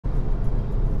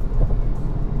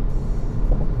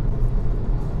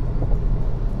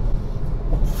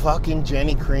fucking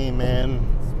Jenny Cream, man.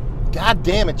 God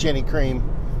damn it, Jenny Cream.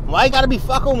 Why you gotta be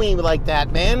fucking me like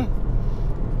that, man?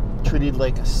 Treated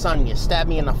like a son. You stabbed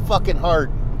me in the fucking heart.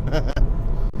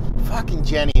 Fucking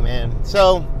Jenny, man.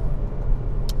 So,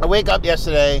 I wake up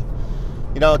yesterday,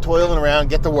 toiling around,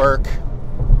 get to work,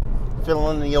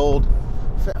 filling in the old,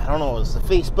 I don't know, it's the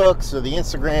Facebooks or the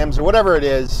Instagrams or whatever it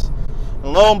is.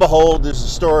 And lo and behold, there's a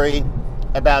story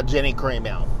about Jenny Cream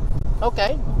Ale.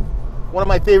 Okay. One of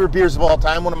my favorite beers of all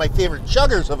time, one of my favorite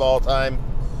chuggers of all time.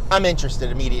 I'm interested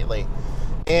immediately.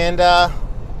 And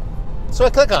so I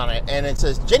click on it, and it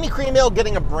says, Jenny Cream Ale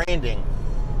getting a branding.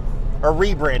 Or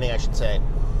rebranding, I should say.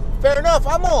 Fair enough.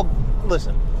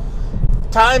 Listen.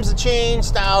 Times have changed,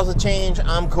 styles have changed.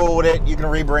 I'm cool with it. You can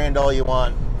rebrand all you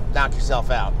want. Knock yourself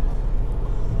out.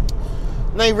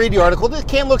 And I read the article. The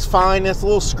can looks fine. It's a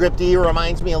little scripty. It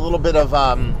reminds me a little bit of,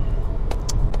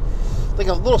 like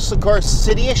a little Cigar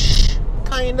City-ish,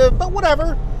 kind of. But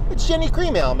whatever. It's Jenny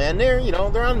Cream Ale, man. They're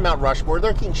on Mount Rushmore.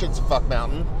 They're King Shit's Fuck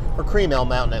Mountain. Or Cream Ale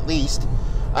Mountain, at least.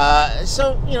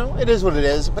 So, it is what it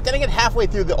is. But then I get halfway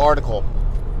through the article.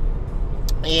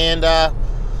 And,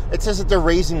 it says that they're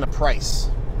raising the price.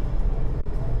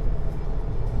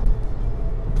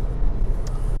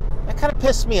 That kind of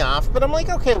pissed me off, but I'm like,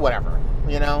 okay, whatever.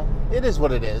 It is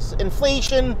what it is.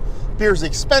 Inflation, beer's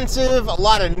expensive, a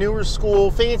lot of newer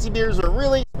school fancy beers are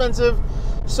really expensive.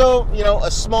 So, a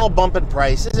small bump in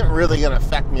price isn't really going to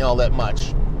affect me all that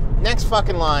much. Next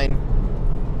fucking line.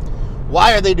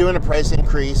 Why are they doing a price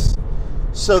increase?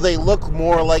 So they look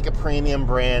more like a premium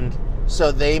brand,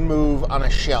 so they move on a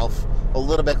shelf a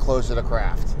little bit closer to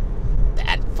craft.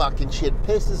 That fucking shit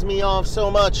pisses me off so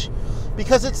much,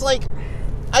 because it's like,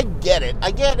 I get it.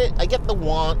 I get the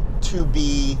want to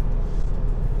be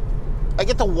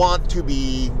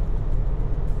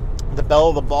the belle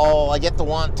of the ball. I get the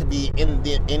want to be in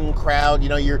the in crowd.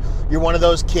 You're one of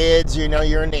those kids, you're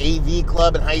in the AV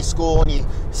club in high school, and you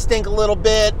stink a little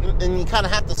bit, and you kind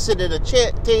of have to sit at a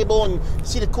table and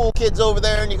see the cool kids over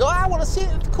there, and you go, I want to sit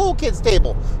at the cool kids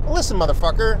table. Well, listen,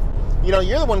 motherfucker,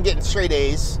 you're the one getting straight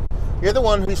A's. You're the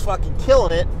one who's fucking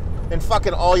killing it in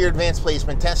fucking all your advanced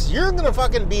placement tests. You're gonna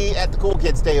fucking be at the cool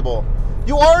kids table.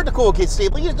 You are at the cool kids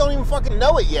table. You just don't even fucking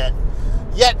know it yet.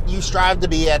 Yet you strive to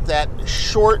be at that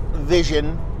short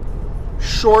vision,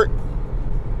 short,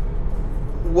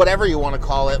 whatever you want to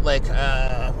call it. Like,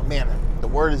 man, the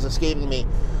word is escaping me.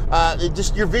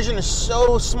 Your vision is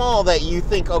so small that you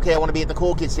think, okay, I want to be at the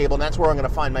cool kids table, and that's where I'm going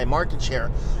to find my market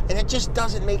share. And it just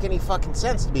doesn't make any fucking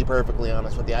sense, to be perfectly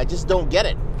honest with you. I just don't get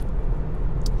it.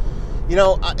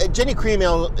 Jenny Cream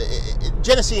Ale,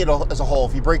 Genesee as a whole,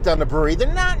 if you break down the brewery,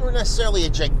 they're not necessarily a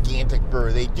gigantic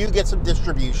brewery. They do get some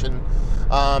distribution.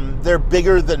 They're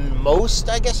bigger than most,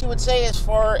 I guess you would say, as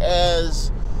far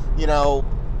as,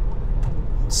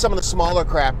 some of the smaller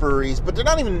craft breweries. But they're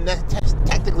not even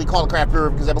technically called a craft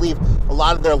brewery, because I believe a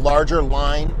lot of their larger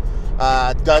line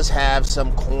does have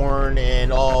some corn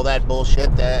and all that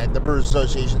bullshit that the Brewers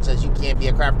Association says you can't be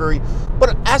a craft brewery.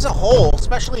 But as a whole,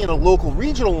 especially in a local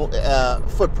regional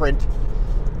footprint,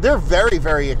 they're very,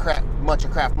 very much a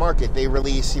craft market. They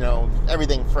release,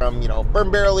 everything from,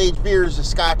 bourbon barrel aged beers to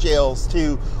Scotch ales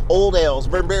to old ales,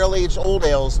 bourbon barrel aged old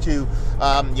ales to,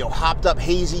 hopped up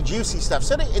hazy juicy stuff.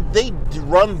 So they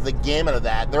run the gamut of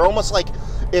that. They're almost like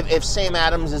if Sam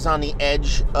Adams is on the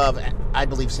edge of, I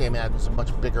believe Sam Adams is a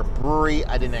much bigger brewery.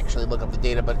 I didn't actually look up the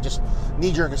data, but just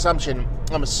knee-jerk assumption,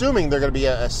 I'm assuming they're going to be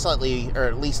a slightly, or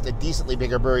at least a decently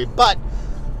bigger brewery. But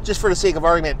just for the sake of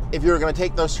argument, if you were going to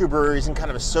take those two breweries and kind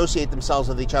of associate themselves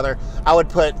with each other, I would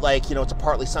put, it's a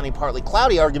partly sunny, partly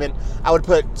cloudy argument. I would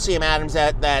put Sam Adams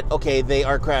at that, okay, they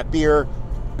are craft beer,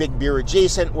 big beer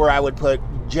adjacent, where I would put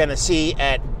Genesee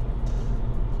at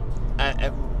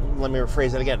let me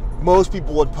rephrase that again. Most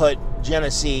people would put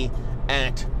Genesee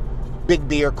at big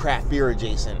beer, craft beer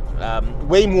adjacent.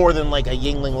 Way more than like a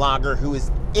Yingling Lager, who is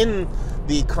in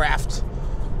the craft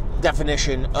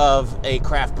definition of a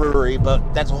craft brewery,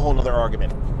 but that's a whole nother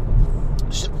argument.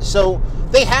 So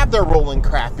they have their role in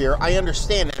craft beer. I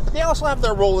understand that, but they also have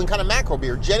their role in kind of macro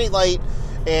beer. Jenny Light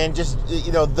and just,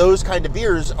 those kind of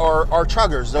beers are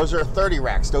chuggers. Those are 30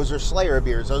 racks. Those are Slayer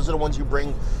beers. Those are the ones you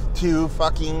bring to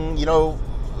fucking,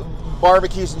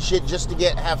 barbecues and shit just to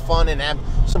have fun and have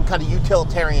some kind of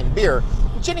utilitarian beer.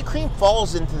 Jenny Cream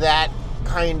falls into that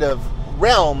kind of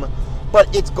realm,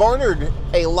 but it's garnered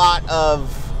a lot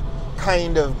of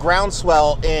kind of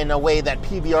groundswell in a way that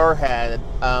PBR had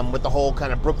with the whole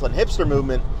kind of Brooklyn hipster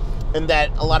movement, and that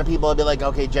a lot of people would be like,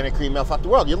 okay, Jenny Cream Ale, fuck the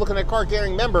world. You're looking at a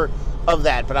card-carrying member of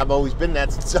that, but I've always been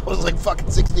that since I was like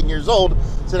fucking 16 years old,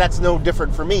 so that's no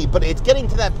different for me. But it's getting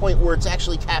to that point where it's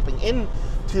actually tapping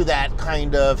into that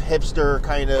kind of hipster,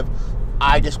 kind of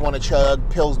I just want to chug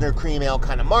Pilsner cream ale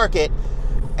kind of market,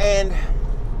 and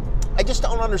I just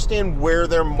don't understand where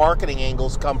their marketing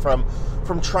angles come from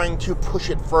trying to push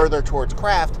it further towards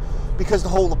craft, because the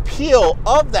whole appeal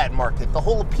of that market, the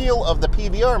whole appeal of the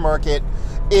PBR market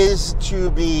is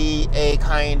to be a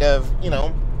kind of, you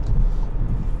know,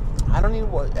 I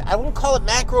wouldn't call it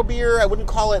macro beer. I wouldn't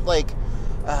call it like,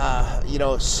 you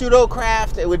know, pseudo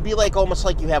craft. It would be like almost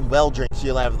like you have well drinks.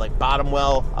 You'll have like bottom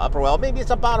well, upper well. Maybe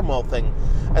it's a bottom well thing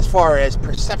as far as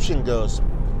perception goes.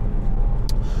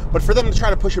 But for them to try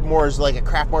to push it more as like a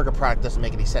craft market product doesn't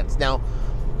make any sense. Now,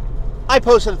 I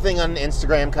posted a thing on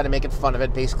Instagram kind of making fun of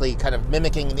it, basically kind of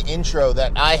mimicking the intro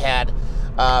that I had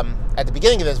at the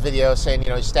beginning of this video, saying, you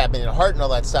know, he stabbed me in the heart and all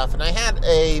that stuff. And I had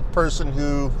a person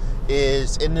who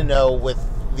is in the know with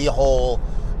the whole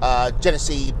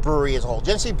Genesee brewery as a whole.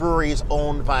 Genesee Brewery is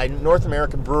owned by North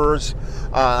American Brewers,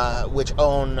 which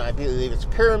own, I believe it's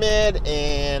Pyramid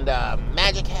and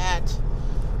Magic Hat.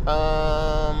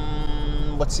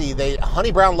 Let's see,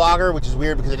 Honey Brown Lager, which is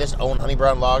weird because they just own Honey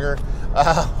Brown Lager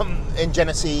in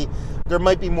Genesee. There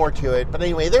might be more to it, but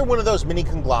anyway, they're one of those mini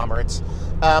conglomerates.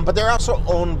 But they're also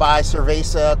owned by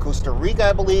Cerveza Costa Rica,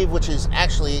 I believe, which is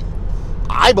actually,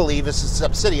 I believe this is a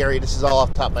subsidiary. This is all off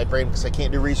the top of my brain because I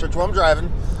can't do research while I'm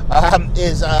driving.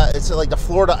 It's like the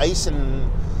Florida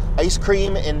Ice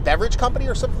Cream and Beverage Company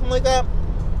or something like that.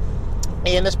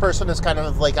 And this person is kind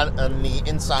of like on the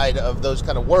inside of those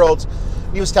kind of worlds.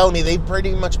 He was telling me they've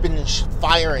pretty much been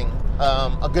firing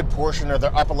a good portion of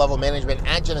their upper level management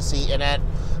at Genesee and at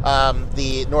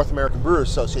the North American Brewers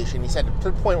Association. He said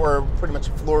to the point where pretty much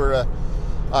Florida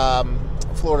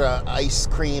Ice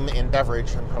Cream and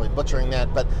Beverage, I'm probably butchering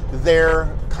that, but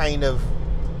they're kind of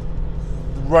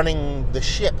running the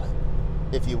ship,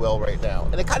 if you will, right now.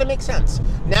 And it kind of makes sense.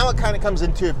 Now it kind of comes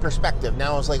into perspective.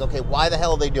 Now it's like, okay, why the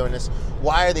hell are they doing this?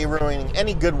 Why are they ruining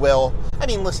any goodwill? I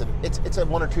mean, listen, it's a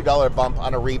 $1 or $2 bump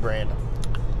on a rebrand.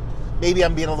 Maybe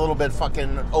I'm being a little bit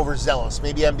fucking overzealous.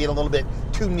 Maybe I'm being a little bit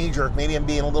too knee-jerk. Maybe I'm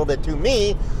being a little bit too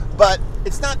me. But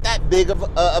it's not that big of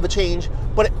a change.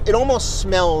 But it almost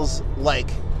smells like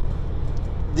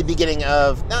the beginning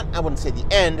of, not, I wouldn't say the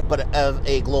end, but of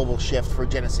a global shift for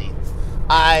Genesee.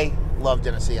 I love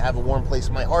Genesee. I have a warm place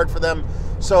in my heart for them.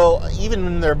 So even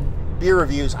in their beer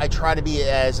reviews, I try to be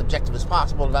as objective as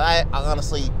possible. But I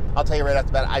honestly, I'll tell you right off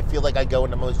the bat, I feel like I go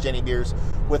into most Jenny beers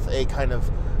with a kind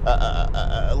of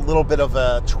a little bit of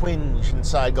a twinge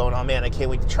inside going, oh man, I can't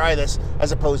wait to try this,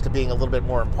 as opposed to being a little bit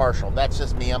more impartial. That's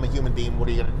just me. I'm a human being. What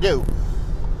are you going to do?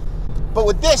 But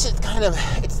with this, it's kind of,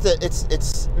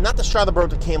 it's not the straw that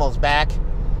broke the camel's back.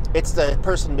 It's the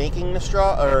person making the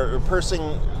straw, or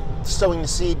person sowing the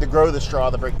seed to grow the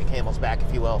straw that break the camel's back,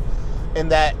 if you will.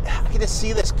 And that I can just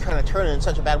see this kind of turning in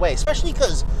such a bad way, especially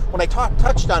because when I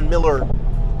touched on Miller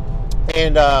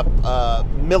and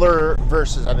Miller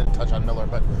versus, I didn't touch on Miller,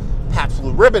 but Pabst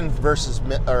Blue Ribbon versus,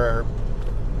 or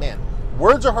man,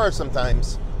 words are hard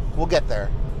sometimes. We'll get there.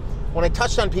 When I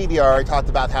touched on PBR, I talked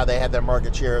about how they had their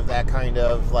market share of that kind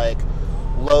of like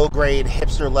low grade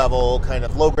hipster level, kind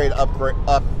of low grade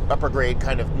upper grade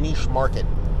kind of niche market.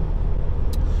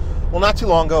 Well, not too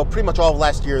long ago, pretty much all of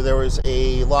last year, there was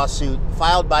a lawsuit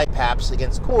filed by Pabst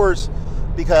against Coors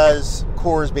because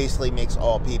Coors basically makes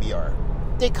all PBR.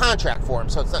 They contract for them,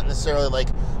 so it's not necessarily like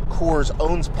Coors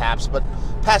owns Pabst, but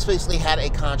Pabst basically had a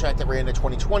contract that ran into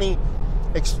 2020,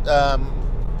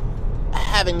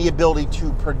 having the ability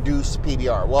to produce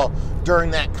PBR. Well,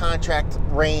 during that contract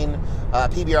reign,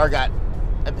 PBR got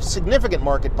a significant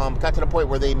market bump, got to the point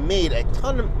where they made a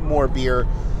ton more beer.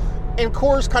 And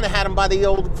Coors kind of had them by the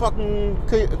old fucking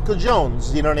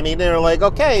cajones, you know what I mean? They were like,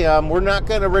 okay, we're not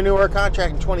going to renew our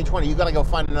contract in 2020. You got to go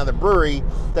find another brewery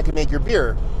that can make your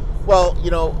beer. Well,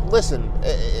 you know, listen,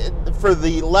 for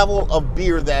the level of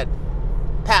beer that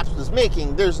Pabst was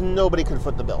making, there's nobody could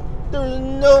foot the bill. There's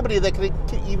nobody that could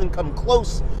even come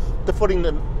close to footing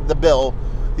the bill,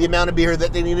 the amount of beer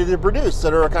that they needed to produce.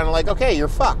 So they were kind of like, okay, you're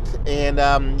fucked. And,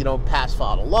 you know, Pabst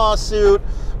filed a lawsuit.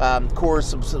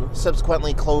 Coors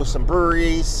subsequently closed some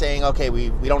breweries, saying, okay, we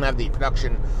don't have the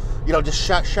production, you know, just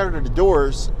shuttered the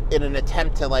doors in an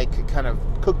attempt to, like, kind of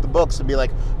cook the books and be like,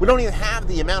 we don't even have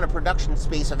the amount of production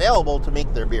space available to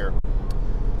make their beer.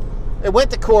 It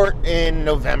went to court in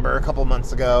November, a couple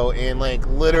months ago, and, like,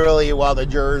 literally while the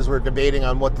jurors were debating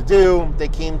on what to do, they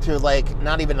came to, like,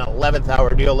 not even an 11th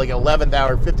hour deal, like an 11th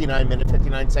hour, 59-minute,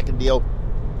 59-second deal,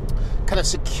 kind of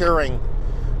securing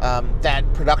that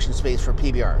production space for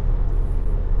PBR.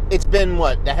 it's been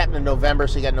what? That happened in November,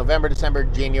 so you got November, December,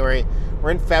 January.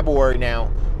 We're in February now.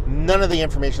 None of the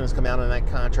information has come out in that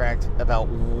contract about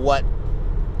what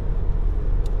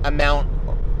amount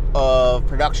of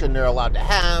production they're allowed to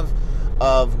have,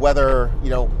 of whether,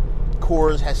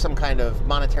 Coors has some kind of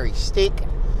monetary stake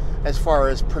as far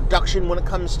as production when it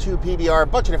comes to PBR, a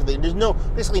bunch of different things. There's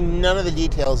basically none of the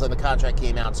details in the contract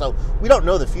came out, so we don't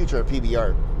know the future of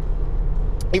PBR.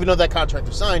 Even though that contract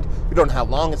was signed, we don't know how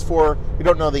long it's for. We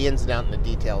don't know the ins and outs and the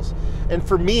details. And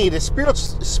for me, the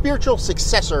spiritual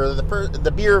successor,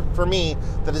 the beer for me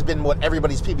that has been what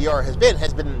everybody's PBR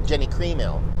has been Jenny Cream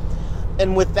Ale.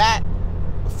 And with that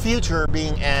future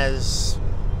being as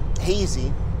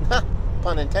hazy,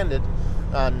 pun intended,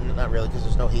 not really, because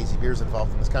there's no hazy beers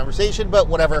involved in this conversation, but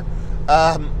whatever.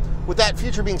 With that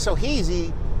future being so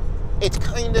hazy, it's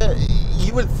kind of,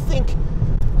 you would think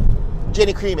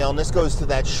Jenny Cream Ale, and this goes to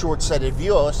that short-sighted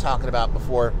view I was talking about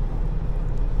before,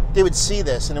 they would see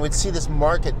this, and they would see this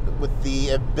market with the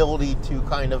ability to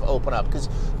kind of open up. Because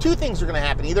two things are going to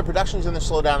happen. Either production is going to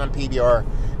slow down on PBR,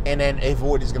 and then a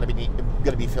void is going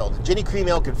to be filled. Jenny Cream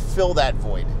Ale can fill that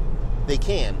void. They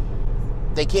can.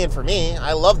 They can for me.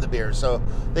 I love the beer, so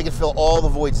they can fill all the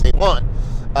voids they want.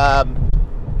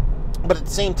 But at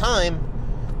the same time,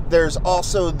 there's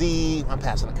also I'm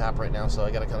passing a cop right now, so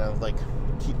I got to kind of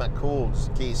keep my cool just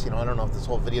in case, I don't know if this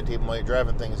whole videotaping while you're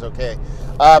driving thing is okay.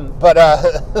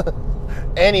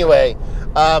 Anyway,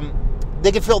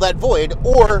 they can fill that void,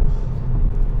 or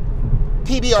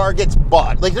PBR gets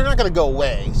bought. They're not going to go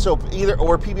away. So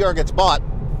or PBR gets bought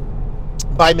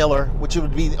by Miller, which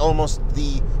would be almost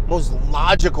the most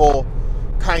logical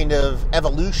kind of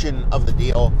evolution of the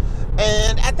deal.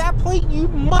 And at that point, you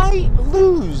might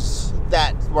lose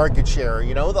that market share.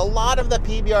 A lot of the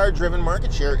PBR-driven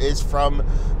market share is from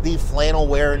the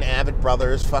flannel-wearing Avid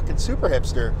Brothers fucking super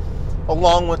hipster,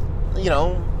 along with,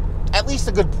 at least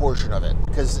a good portion of it.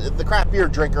 Because the craft beer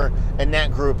drinker and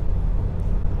that group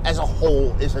as a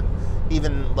whole isn't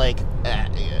even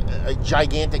a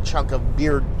gigantic chunk of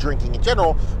beer drinking in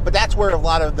general, but that's where a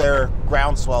lot of their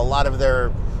groundswell, a lot of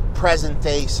their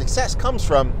present-day success comes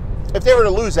from. If they were to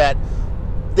lose that,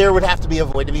 there would have to be a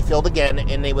void to be filled again,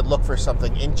 and they would look for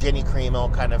something, and Jenny Cream Ale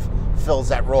kind of fills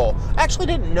that role. I actually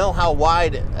didn't know how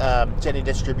wide Jenny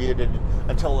distributed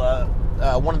until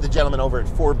one of the gentlemen over at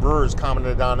Four Brewers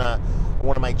commented on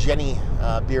one of my Jenny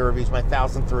beer reviews, my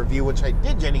 1000th review, which I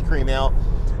did Jenny Cream Ale,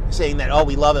 saying that, oh,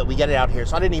 we love it, we get it out here.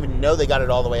 So I didn't even know they got it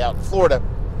all the way out in Florida.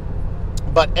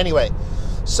 But anyway,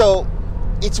 so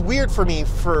it's weird for me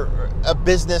for a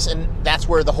business, and that's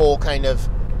where the whole kind of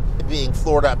being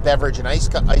Florida beverage and ice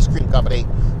cream company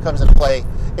comes into play.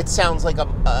 It sounds like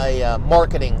a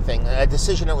marketing thing, a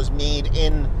decision that was made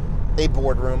in a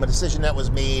boardroom, a decision that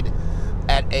was made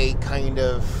at a kind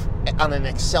of, on an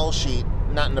Excel sheet,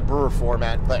 not in the brewer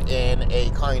format, but in a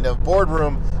kind of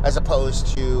boardroom, as opposed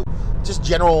to just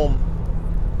general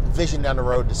vision down the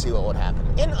road to see what would happen.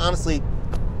 And honestly,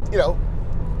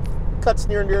 cuts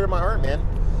near and dear to my heart, man.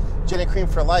 Jenny Cream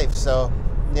for life. So,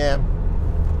 yeah.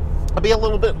 I'll be a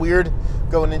little bit weird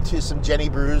going into some Jenny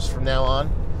brews from now on.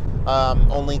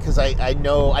 Only because I didn't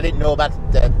know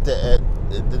about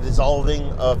the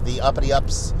dissolving of the Uppity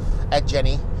Ups at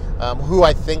Jenny, who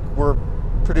I think were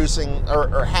producing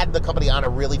or had the company on a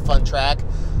really fun track.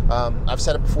 I've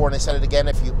said it before and I said it again.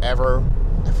 If you ever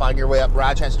find your way up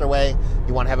Rochester way,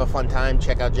 you want to have a fun time,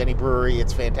 check out Jenny Brewery.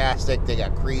 It's fantastic. They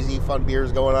got crazy fun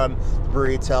beers going on. The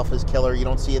brewery itself is killer. You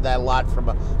don't see that a lot from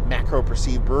a macro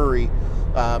perceived brewery.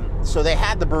 So they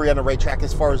had the brewery on the right track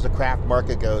as far as the craft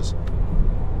market goes.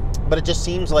 But it just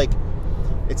seems like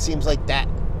that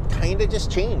kind of just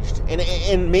changed.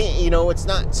 And me, it's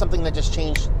not something that just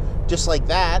changed just like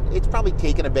that. It's probably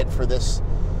taken a bit for this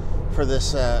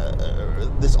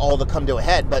all to come to a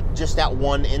head, but just that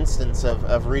one instance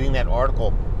of reading that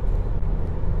article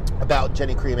about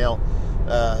Jenny Cream Ale,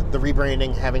 the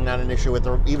rebranding having not an issue with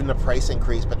even the price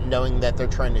increase, but knowing that they're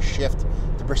trying to shift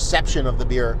the perception of the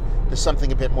beer to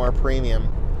something a bit more premium,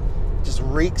 just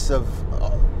reeks of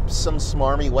some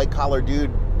smarmy white-collar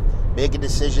dude making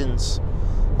decisions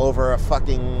over a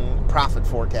fucking profit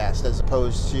forecast, as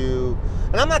opposed to,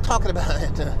 and I'm not talking about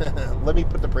let me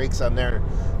put the brakes on there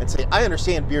and say, I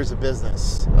understand beer's a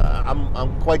business.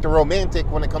 I'm quite the romantic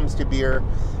when it comes to beer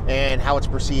and how it's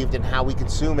perceived and how we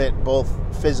consume it, both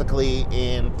physically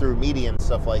and through media and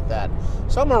stuff like that.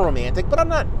 So I'm a romantic, but I'm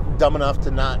not dumb enough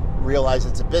to not realize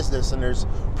it's a business and there's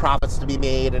profits to be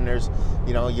made, and there's,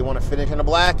 you want to finish in a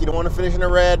black, you don't want to finish in a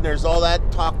red, and there's all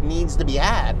that talk needs to be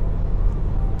had.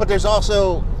 But there's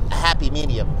also a happy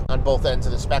medium on both ends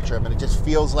of the spectrum, and it just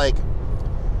feels like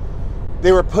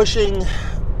they were pushing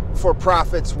for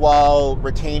profits while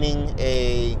retaining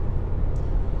a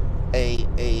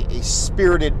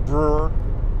spirited brewer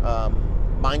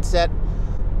mindset.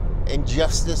 And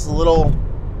just this little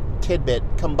tidbit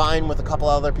combined with a couple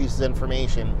other pieces of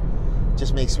information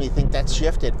just makes me think that's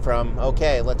shifted from,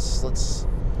 okay, let's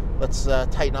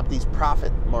tighten up these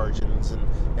profit margins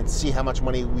and see how much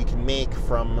money we can make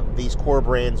from these core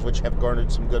brands, which have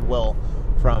garnered some goodwill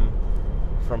from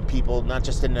people, not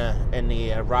just in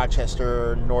the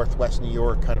Rochester, Northwest New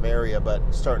York kind of area, but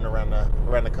starting around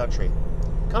the country.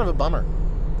 Kind of a bummer.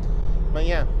 But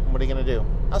yeah, what are you gonna do?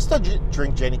 I'll still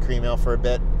drink Jenny Cream Ale for a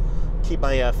bit, keep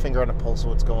my finger on the pulse of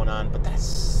what's going on. But that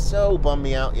so bummed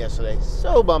me out yesterday.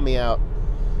 So bummed me out.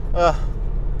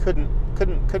 Couldn't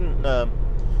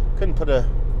put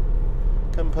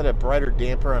a brighter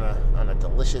damper on a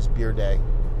delicious beer day.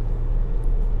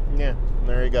 Yeah,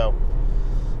 there you go.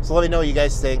 So let me know what you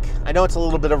guys think. I know it's a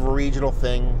little bit of a regional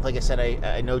thing. Like I said,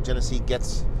 I know Genesee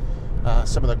gets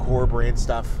some of the core brand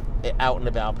stuff out and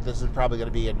about, but this is probably going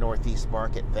to be a Northeast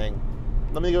market thing.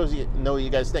 Let me know what you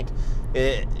guys think.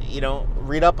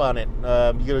 Read up on it.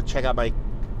 You go to check out my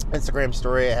Instagram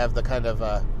story. I have the kind of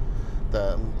a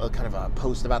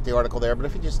post about the article there. But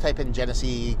if you just type in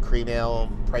Genesee Cream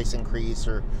Ale price increase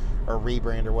or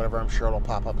rebrand or whatever, I'm sure it'll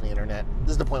pop up on the internet.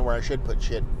 This is the point where I should put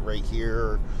shit right here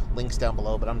or links down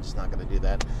below, but I'm just not going to do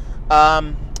that.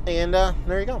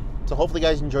 There you go. So hopefully you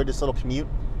guys enjoyed this little commute.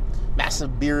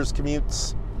 Massive beers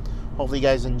commutes. Hopefully you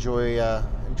guys enjoying a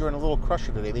little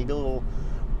crusher today.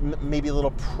 Maybe a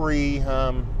little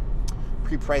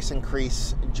pre-price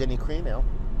increase Jenny Cream Ale.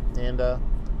 And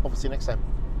hopefully see you next time.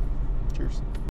 Cheers.